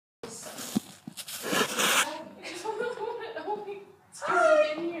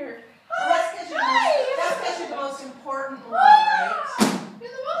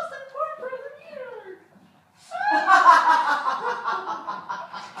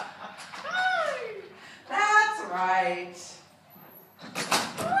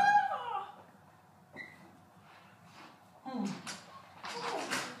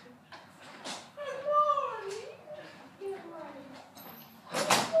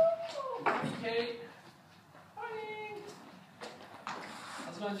Kate. Morning.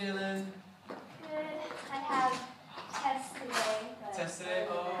 How's it going, Jalen? Good. I have tests today. Test today?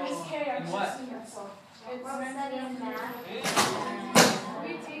 Oh. In what? We're studying math. Hey. Are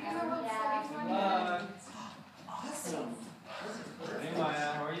we taking a little Yeah. study Good luck. Awesome. Hey,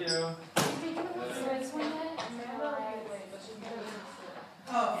 Maya. How are you? Are you taking a little study one yet?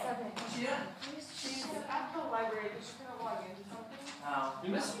 Oh, she did? She's at the library, but she's gonna log into something. Oh. You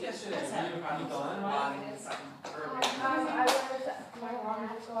missed me yesterday. Are you gone? I I was my alarm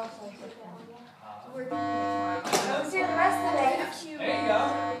just go off, so I took one. We're doing it tomorrow. I was here the rest of the day. There you go.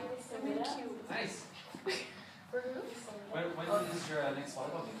 Cute. Nice. For who? When is your next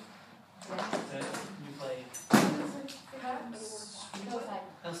volleyball game? You play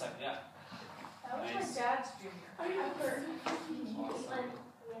Hillside, yeah. That was my Nice. dad's junior. I heard. Awesome.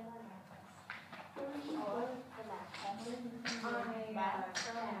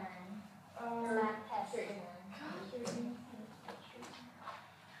 Math test.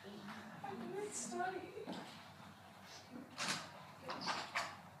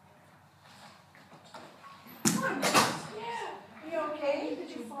 You okay? Did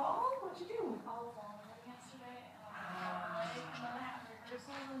you fall? What'd you do? All falling yesterday, and I had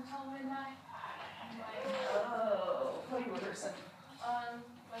rehearsal until midnight. Oh, what are you rehearsing?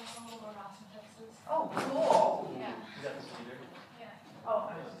 Like some little Austin, Texas. Oh, cool. Yeah. Is that the computer? Yeah.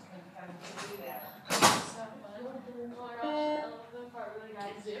 Oh, I was just going to kind of do that. So fun. Oh my gosh, I love the part where the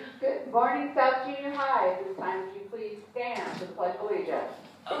guys do. Good morning, South Junior High. At this time, would you please stand for the Pledge of Allegiance?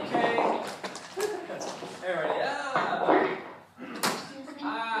 Okay. Everybody,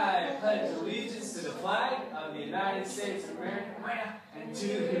 I pledge allegiance to the flag of the United States of America and to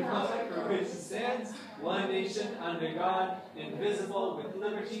the republic for which it stands, one nation under God, indivisible, with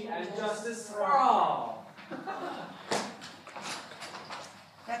liberty and justice for all.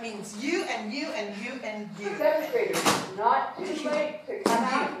 That means you and you and you and you. Seventh graders, it's not too late to come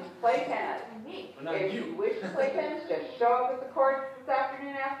out and play tennis. Well, not If you. you wish to play tennis, just show up at the courts this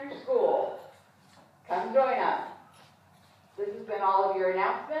afternoon after school. Come join us. This has been all of your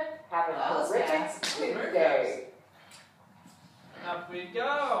announcements. Have a That was terrific fast. Tuesday. Up we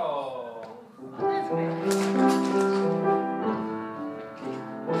go.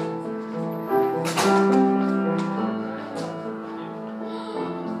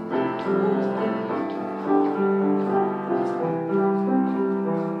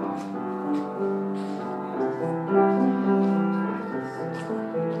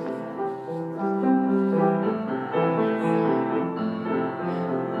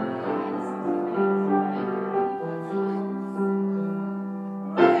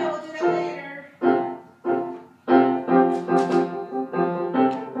 Okay, we'll do that later.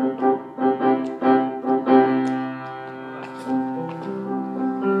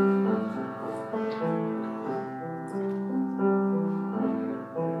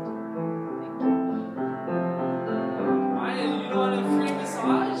 Maya, you don't want a free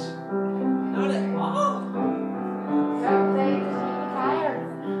massage? Not at all? Some days I'm tired.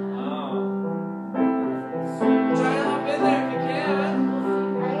 Oh. Try to hop in there if you can.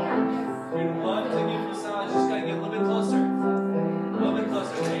 I am. We'd love to give you a massage. Just gotta get a little bit closer. A little bit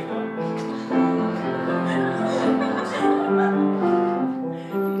closer. There you go.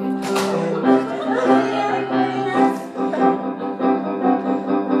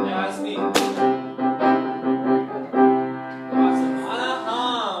 Yeah, that's neat. Awesome.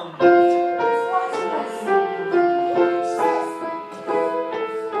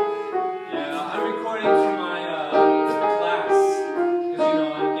 Yeah, I'm recording for my class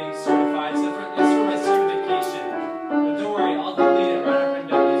because I'm getting certified. So it's for my certification. But don't worry, I'll delete it right after I'm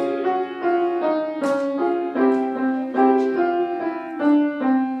done using it.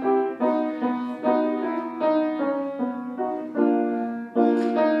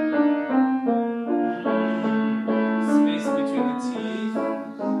 Space between the teeth.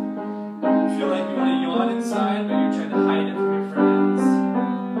 You feel like you want to yawn inside, but you're trying to hide it from your friends.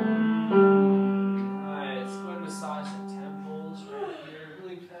 Alright, let's go and massage the temples right here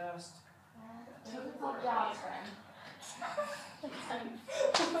really fast. Typical job friend.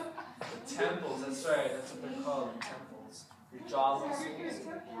 Temples, that's right, that's what they're called, temples. Your jaw muscles.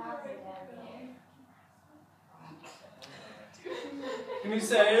 Can you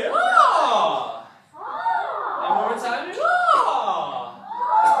say, ah? And one more time, ah!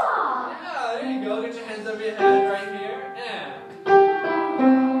 Yeah, there you go. Get your hands over your head right here. And.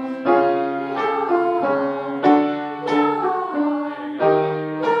 There you go.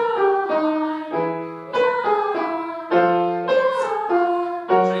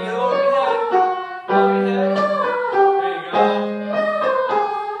 Try to get over your head. Over your head. There you go.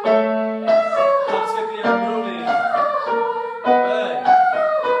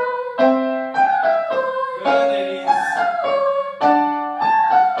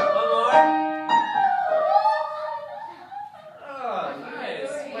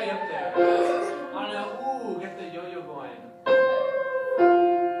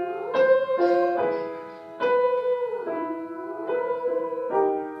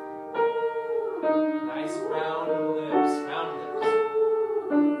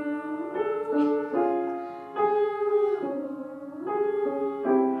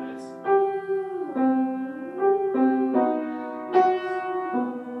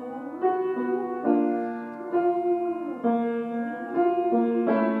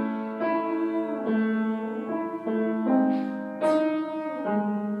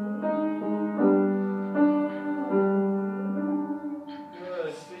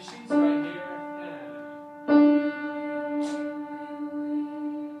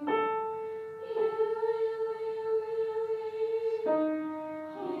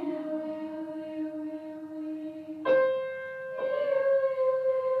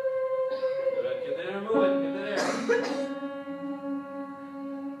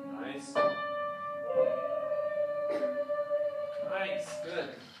 legs. Good.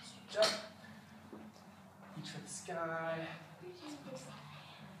 Jump. Reach for the sky.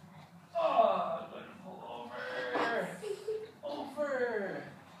 Oh, good. Pull over. Over.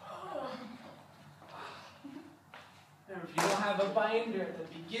 Remember, if you don't have a binder at the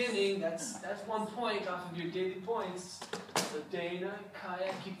beginning, that's 1 point off of your daily points. So Dana,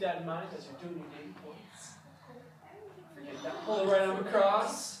 Kaya, keep that in mind as you're doing your daily points. Forget that. Pull the right arm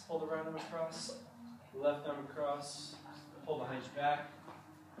across. Pull the right arm across. Left arm across. Pull behind your back.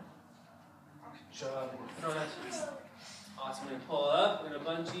 Good job in the front. Awesome. We're going to pull up. We're going to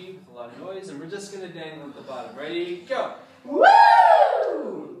bungee with a lot of noise, and we're just going to dangle at the bottom. Ready? Go.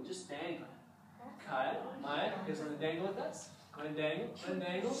 Woo! Just dangle. Kaya, Maya, you guys want to dangle with us? Go ahead and dangle. Go ahead and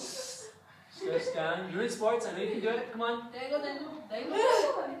dangle. Stretch down. You're in sports. I know you can do it. Come on. Dangle, dangle, dangle.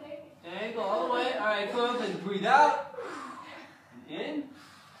 Dangle all the way. All right, come up and breathe out. And in.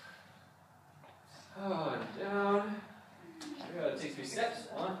 Oh, and down. There we go. Take 3 steps.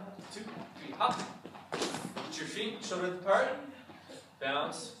 1, 2, 3. Hop. Put your feet shoulder width apart.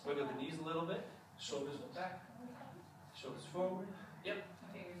 Bounce. Wiggle the knees a little bit. Shoulders back. Shoulders forward. Yep.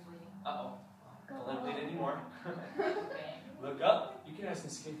 Uh-oh. Don't let it bleed anymore. Look up. You can ask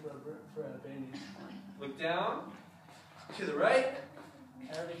Escape for a bandage. Look down. To the right.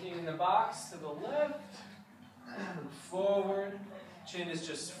 Everything in the box to the left. Move forward. Chin is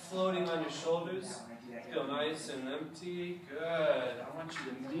just floating on your shoulders. Feel nice and empty. Good. I want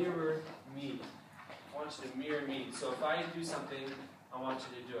you to mirror me. I want you to mirror me. So if I do something, I want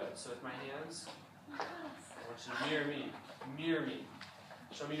you to do it. So with my hands, I want you to mirror me. Mirror me.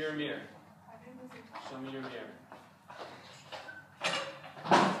 Show me your mirror. Show me your mirror.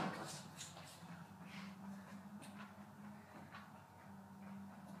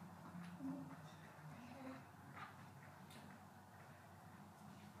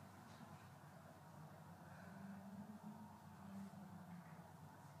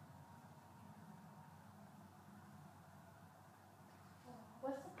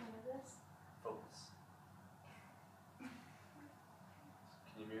 What's the point of this? Focus. Can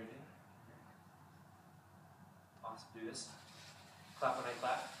you mirror me? Awesome. Do this. Clap when I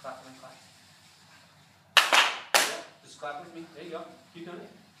clap. Clap when I clap. Yeah, just clap with me. There you go. Keep doing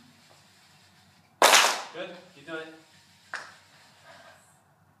it. Good. Keep doing it.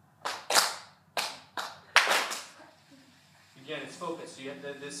 Again, it's focus. So you have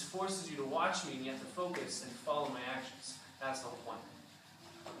to, this forces you to watch me, and you have to focus and follow my actions. That's the whole point.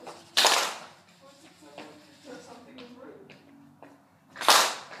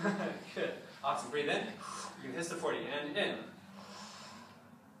 Good. Awesome. Breathe in. You can hiss the 40. And in.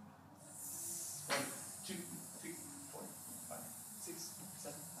 1, 2, 3, 4, 5, 6,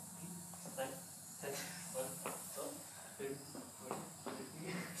 7, 8, 9, 10, 11, 12, 13, 14,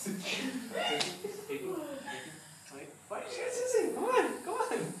 15, 16, 17, 18, 20. Why aren't you guys hissing? Come on. Come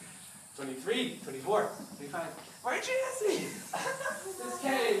on. 23, 24, 25. Why aren't you hissing? It's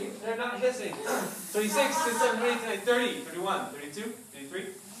okay. They're not hissing. 26, 27, 28, 30, 31, 32, 33,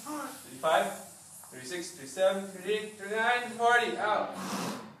 35, 36, 37, 38, 39, 40. Out.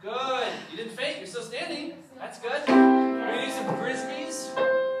 Good. You didn't faint. You're still standing. That's good. We're going to use some frisbees.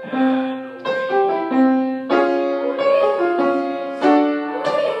 And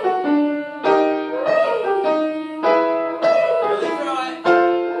really throw it.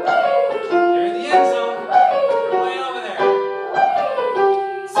 You're in the end zone. You're way over there.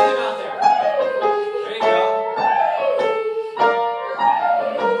 See them out there. There you go.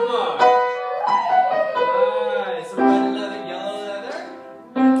 Come on. Nice. Some red leather, yellow leather.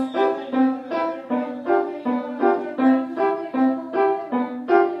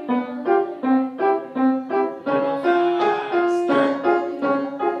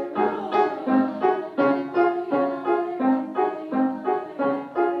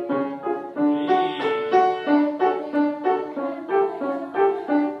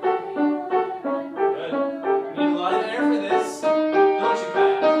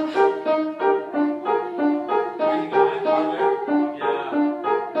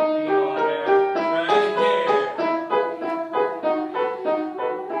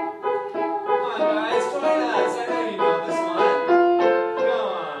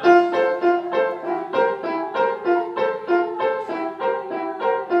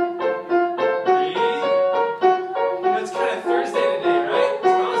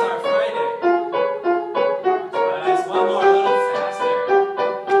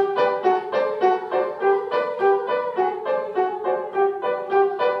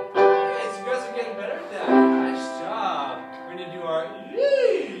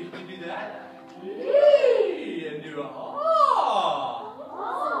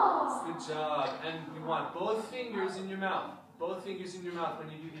 both fingers in your mouth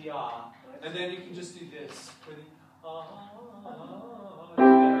when you do the ah. And then you can just do this for the ah. Do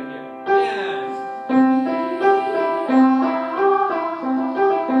that right here. And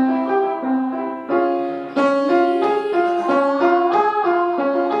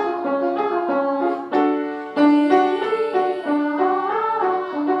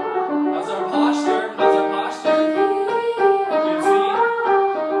how's our posture? How's our posture? Good, sweet?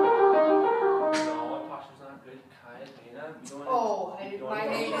 No, our posture's not good. Kaya, Dana, you don't want to. My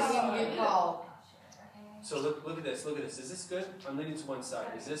name didn't even get called. So look at this. Look at this. Is this good? I'm leaning to one side.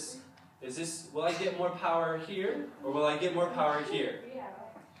 Is this? Will I get more power here, or will I get more power here?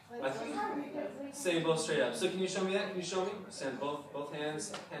 Say both straight up. So can you show me that? Can you show me? Stand both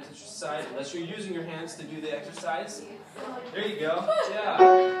hands at your side. Unless you're using your hands to do the exercise. There you go.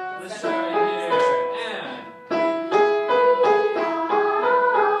 Yeah. Let's try right here. And.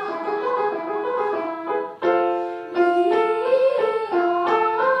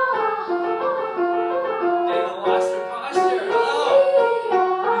 Dana lost her posture. Hello.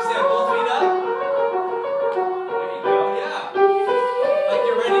 Can you stand both feet up? There you go. Yeah. Like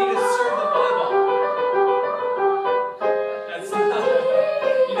you're ready to serve the volleyball. That's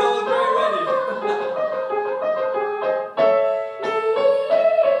you don't look very ready.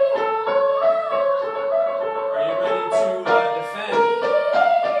 Are you ready to defend?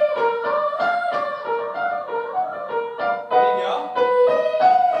 There you go.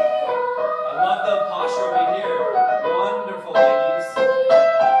 I love the posture over here. Wonderful, ladies.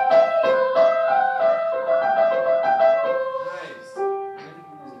 Nice.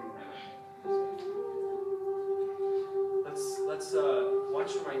 Let's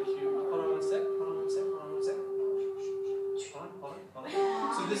watch for my cue. Hold on one sec. Hold on.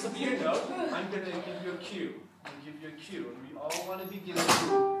 So this will be your note. I'm gonna give you a cue. And we all want to begin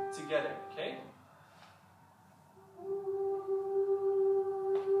together, okay?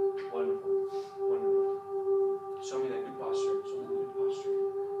 Wonderful. Show me that good posture.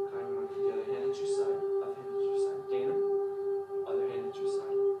 Kind of the other hand at your side. Other hand at your side. Dana. Other hand at your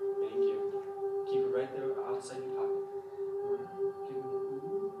side. Thank you. Keep it right there outside your pocket. Give me the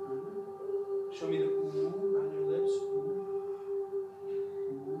ooh. Show me the ooh around your lips. Ooh.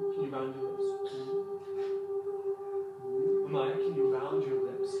 Can you round your lips? Ooh. Maya, can you round your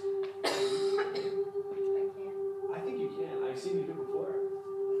lips? I think you can. I've seen you do it before.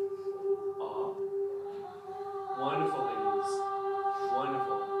 Aw. Wonderful, ladies.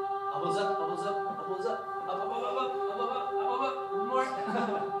 Wonderful. Elbows up. Up. One more.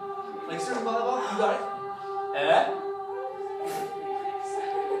 Like serving volleyball. You got it.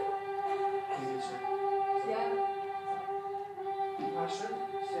 Posture.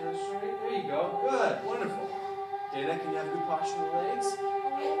 Stand up straight. There you go. Good. Wonderful. Dana, can you have good posture in the legs?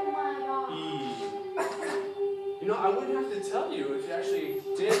 You know, I wouldn't have to tell you if you actually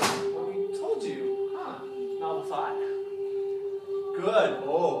did what we told you. Huh. Novel thought. Good.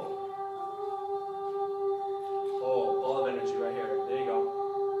 Oh, ball of energy right here. There you go.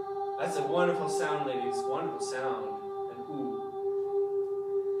 That's a wonderful sound, ladies. Wonderful sound. And ooh.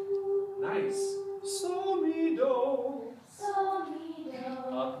 Nice. So, mi, do.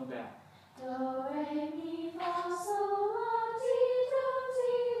 Up and back. We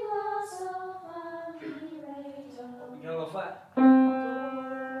got a little flat.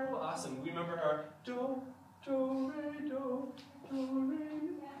 Awesome. We remember our do, re, do, re, mi.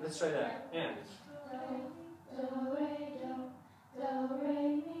 Let's try that. And.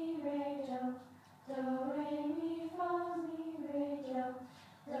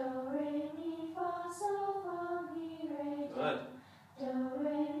 Good.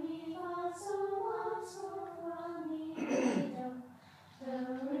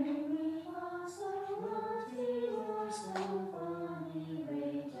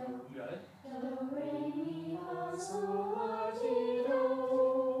 You got it?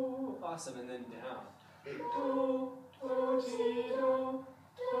 Awesome, and then down. Do, ti, do,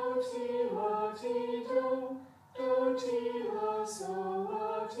 ti, la, ti, do, ti, la, so,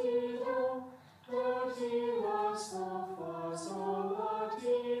 la, ti, do, ti, la, so, fa, so, la,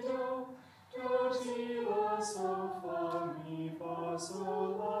 ti, do, ti, la, so, fa, mi, fa, so,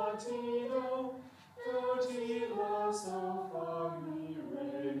 la, ti, do, ti, la, so, fa, mi,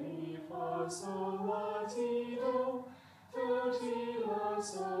 re, mi, fa, so, la, ti, do, ti, la,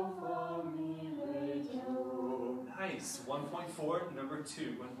 so, fa, mi, re, do. Nice. 1.4, number 2.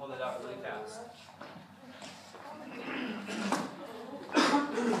 We're going to pull that out really fast.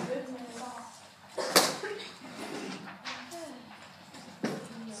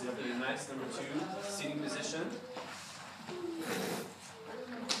 Sit up in a nice number 2 seating position.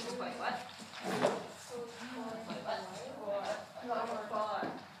 Wait, what?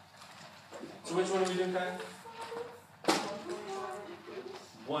 doing, Kai?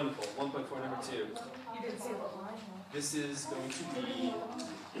 Wonderful. 1.4, number 2. You didn't say what line. This is going to be.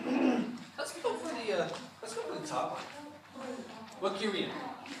 Let's go for the top line. What key are we in?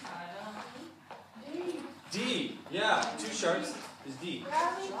 D. Yeah, 2 sharps is D. Number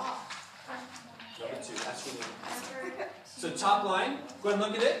 2. That's really good. So top line. Go ahead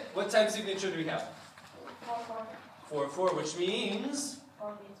and look at it. What type of signature do we have? 4/4, which means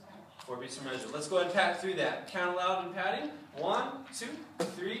 4 beats per measure. Let's go ahead and pat through that. Count aloud and patting. 1, 2,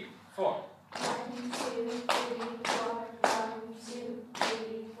 3, 4. 1, 2, 3, 4. 1, 2,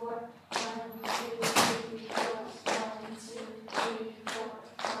 3, 4. 1, 2, 3, 4. 1, 2, 3, 4.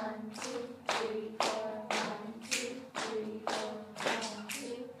 1, 2, 3, 4. 1, 2, 3, 4. 1,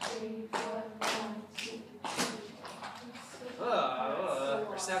 2, 3, 4. 1, 2, 3,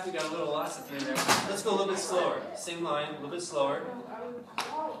 4. Our snapping got a little lost at the end there. Let's go a little bit slower. Same line, a little bit slower.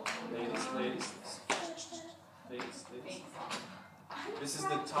 Ladies. This is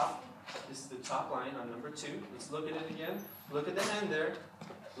the top line on number 2. Let's look at it again. Look at the hand there.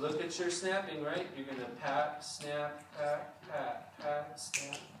 Look at your snapping, right? You're going to pat, snap, pat, pat, pat,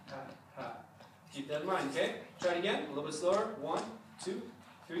 snap, pat, pat. Keep that in mind, okay? Try it again. A little bit slower. 1, 2,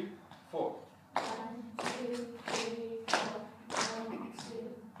 3, 4. 1, 2, 3, 4. 1,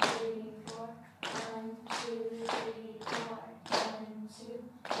 2, 3, 4. 1, 2, 3, 4. 1, 2,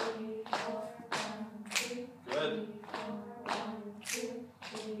 3, 4. 1, 2, Good. 1, 2,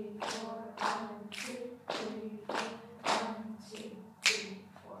 3, 4. 1, 2, 3, 4. 1, 2, 3,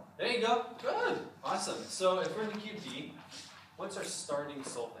 4. There you go. Good. Awesome. So if we're in the key of D, what's our starting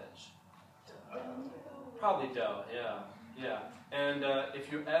solfege? Probably do. Yeah. And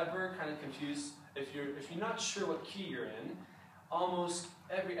if you're ever kind of confused, if you're not sure what key you're in, almost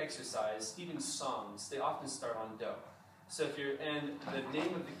every exercise, even songs, they often start on do. So and the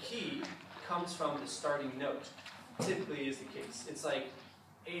name of the key comes from the starting note. Typically is the case. It's like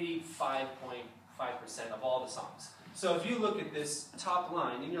 85.5% of all the songs. So if you look at this top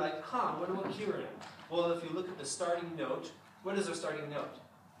line and you're like, I wonder what key we're in. Well, if you look at the starting note, what is our starting note?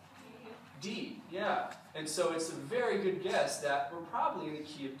 D, yeah. And so it's a very good guess that we're probably in the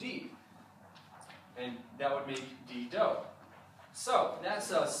key of D. And that would make D do. So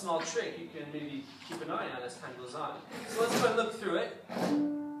that's a small trick you can maybe keep an eye on as time goes on. So let's go ahead and look through it.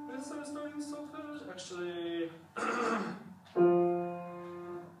 What is our starting solfege? Actually,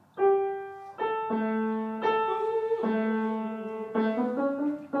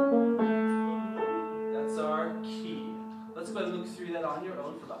 that's our key. Let's go ahead and look through that on your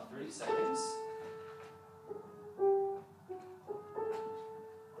own for about 30 seconds. Go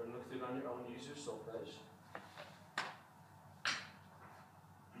ahead and look through it on your own. Use your solfege.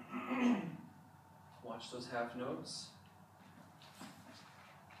 Watch those half notes.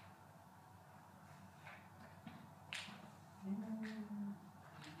 You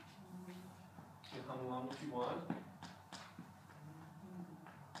can hum along if you want.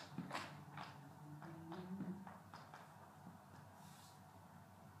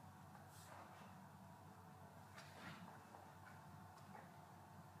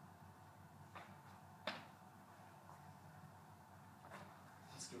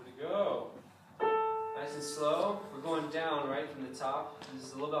 Let's give it a go. Nice and slow. We're going down right from the top. This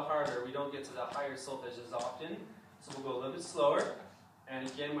is a little bit harder. We don't get to the higher solfege as often. So we'll go a little bit slower. And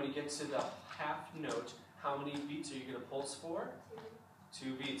again, when you get to the half note, how many beats are you going to pulse for?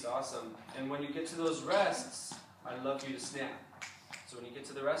 2 beats. Awesome. And when you get to those rests, I'd love for you to snap. So when you get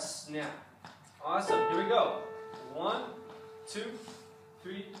to the rest, snap. Awesome. Here we go. 1, 2,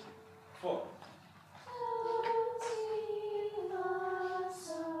 3, 4.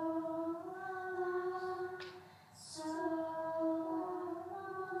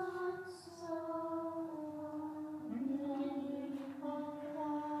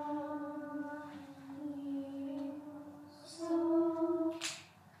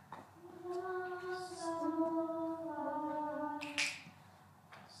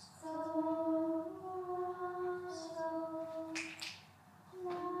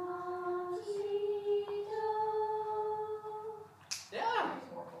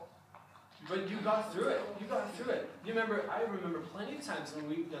 But you got through it. You got through it. I remember plenty of times when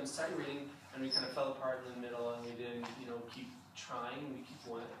we've done sight reading and we kind of fell apart in the middle and we didn't, keep trying, we keep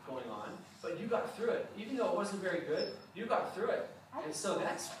going on. But you got through it. Even though it wasn't very good, you got through it. And so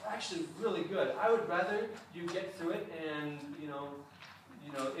that's actually really good. I would rather you get through it and,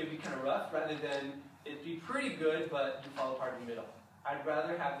 it'd be kind of rough rather than it'd be pretty good but you fall apart in the middle. I'd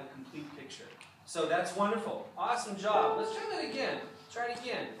rather have the complete picture. So that's wonderful. Awesome job. Let's try that again. Try it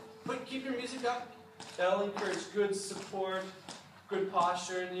again. Keep your music up. That'll encourage good support, good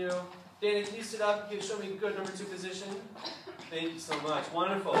posture in you. Dana, can you sit up? Can you show me good number 2 position? Thank you so much.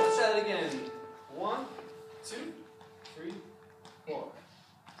 Wonderful. Let's try that again. 1, 2, 3, 4.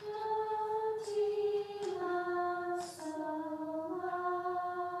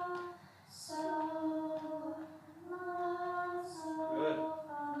 Good.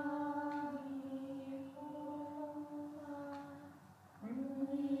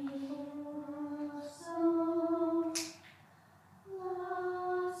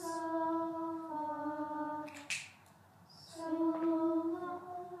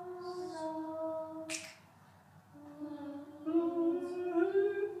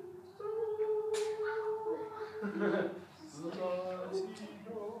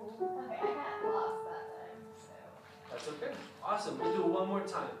 Okay, I got lost that time, so. That's okay. Awesome. We'll do it one more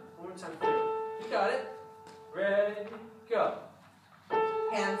time. One more time for you. You got it. Ready, go.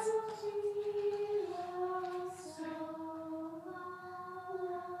 Hands.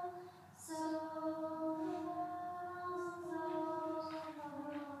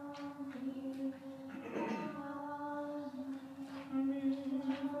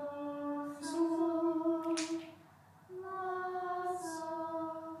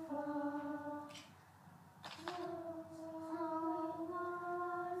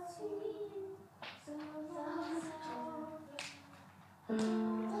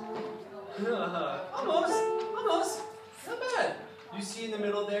 Almost. Not bad. You see in the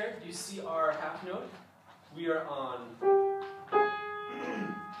middle there, you see our half note? We are on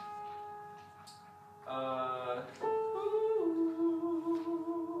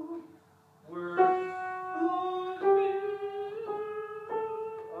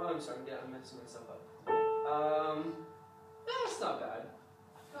I'm sorry, I'm messing myself up. That's not bad.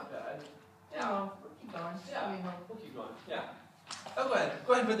 Not bad. Yeah. No, we'll keep going. Yeah. I mean, We'll keep going. Yeah. Oh, go ahead.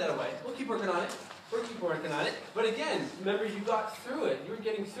 Go ahead and put that away. We'll keep working on it. We'll keep working on it. But again, remember you got through it. You were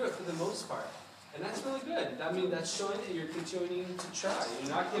getting through it for the most part. And that's really good. I mean, that's showing that you're continuing to try. You're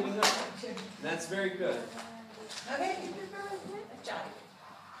not giving up. And that's very good. okay. Good job.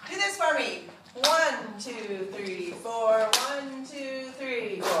 Do this for me. 1, 2, 3, 4. 1, 2,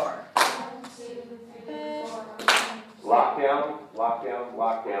 3, 4. 1, 2, 3, 4. Lockdown, lockdown,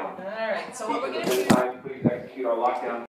 lockdown. All right. So what we're At gonna this do. time, please execute our lockdown.